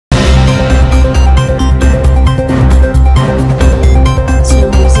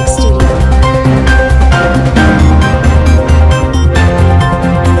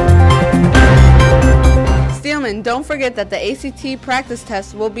don't forget that the ACT practice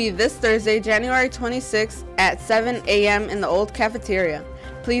test will be this Thursday, January 26th at 7 a.m. in the old cafeteria.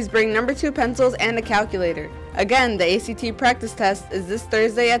 Please bring number 2 pencils and a calculator. Again, the ACT practice test is this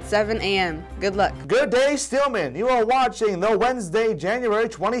Thursday at 7 a.m. Good luck. Good day, Steelman. You are watching the Wednesday, January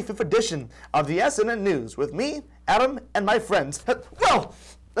 25th edition of the SNN News with me, Adam, and my friends. Well,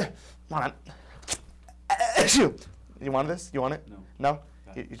 come on. You want this? You want it? No?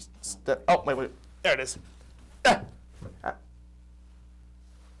 Oh, wait. There it is.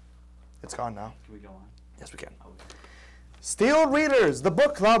 It's gone now. Can we go on? Yes, we can. Okay. Steel Readers, the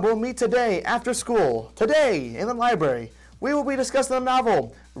book club will meet today after school. Today, in the library, we will be discussing the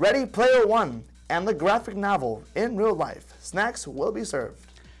novel Ready Player One and the graphic novel In Real Life. Snacks will be served.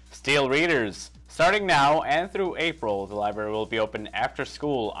 Steel Readers, starting now and through April, the library will be open after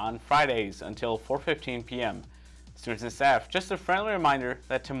school on Fridays until 4:15 p.m. Students and staff, just a friendly reminder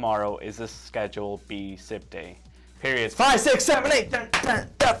that tomorrow is a Schedule B SIP day. Period. 5, 6, 7, 8.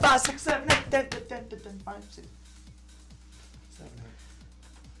 5, 6, 7, 8. 5, 6.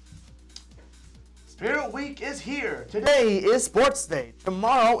 Spirit Week is here. Today is Sports Day.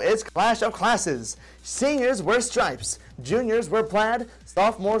 Tomorrow is Clash of Classes. Seniors wear stripes. Juniors wear plaid.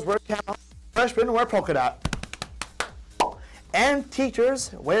 Sophomores wear camo. Freshmen wear polka dot. And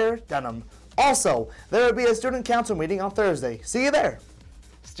teachers wear denim. Also, there will be a student council meeting on Thursday. See you there.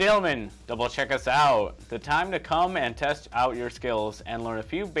 Steelman, double check us out. The time to come and test out your skills and learn a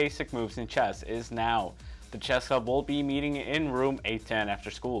few basic moves in chess is now. The chess club will be meeting in room 810 after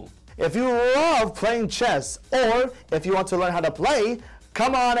school. If you love playing chess, or if you want to learn how to play,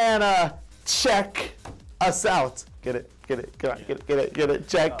 come on and check us out. Get it, come on, get it,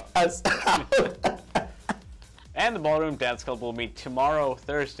 check us out. And the Ballroom Dance Club will meet tomorrow,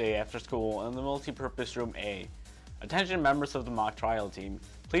 Thursday, after school in the multi-purpose room A. Attention members of the mock trial team,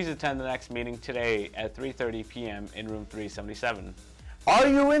 please attend the next meeting today at 3:30 p.m. in room 377. Are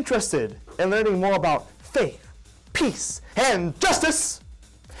you interested in learning more about faith, peace, and justice?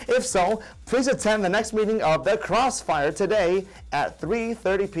 If so, please attend the next meeting of the Crossfire today at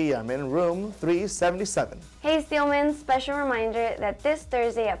 3:30 p.m. in room 377. Hey Steelman, special reminder that this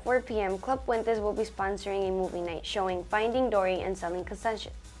Thursday at 4 p.m. Club Puentes will be sponsoring a movie night showing Finding Dory and selling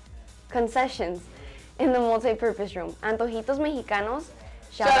concessions in the multi-purpose room. Antojitos Mexicanos,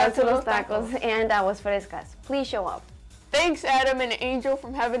 shout out to Los Tacos, and Aguas Frescas. Please show up. Thanks, Adam and Angel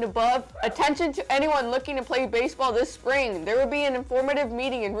from heaven above. Attention to anyone looking to play baseball this spring. There will be an informative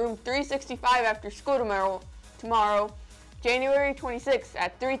meeting in room 365 after school tomorrow, January 26th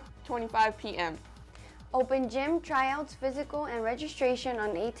at 3:25 p.m. Open gym, tryouts, physical, and registration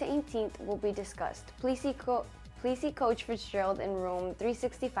on 8th to 18th will be discussed. Please see Coach Fitzgerald in room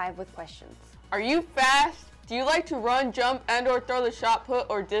 365 with questions. Are you fast? Do you like to run, jump, and/or throw the shot put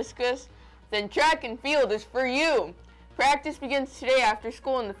or discus? Then track and field is for you. Practice begins today after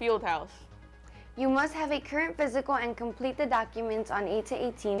school in the field house. You must have a current physical and complete the documents on 8 to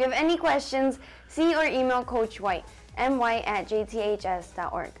 18. If you have any questions, see or email Coach White,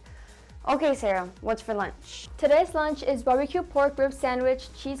 my@jths.org. Okay, Sarah, what's for lunch? Today's lunch is barbecue pork rib sandwich,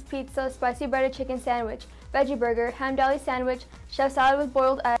 cheese pizza, spicy breaded chicken sandwich, veggie burger, ham deli sandwich, chef salad with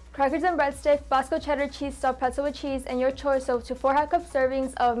boiled egg, crackers and breadstick, Bosco cheddar cheese stuffed pretzel with cheese, and your choice of 2 4-cup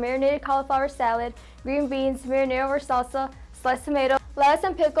servings of marinated cauliflower salad, green beans, marinara or salsa, sliced tomato, lettuce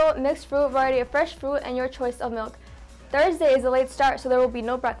and pickle, mixed fruit, variety of fresh fruit, and your choice of milk. Thursday is a late start, so there will be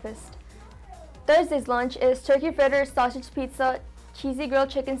no breakfast. Thursday's lunch is turkey fritters, sausage pizza, cheesy grilled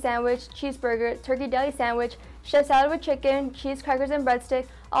chicken sandwich, cheeseburger, turkey deli sandwich, chef salad with chicken, cheese crackers and breadstick,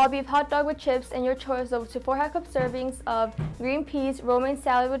 all beef hot dog with chips, and your choice of 2 4-cup servings of green peas, romaine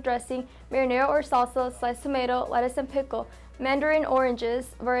salad with dressing, marinara or salsa, sliced tomato, lettuce and pickle, mandarin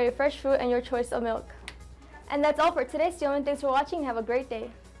oranges, variety of fresh fruit, and your choice of milk. And that's all for today, Steelman. Thanks for watching and have a great day.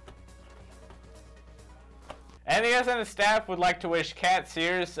 And the SNN staff would like to wish Kat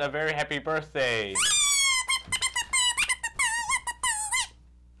Sears a very happy birthday.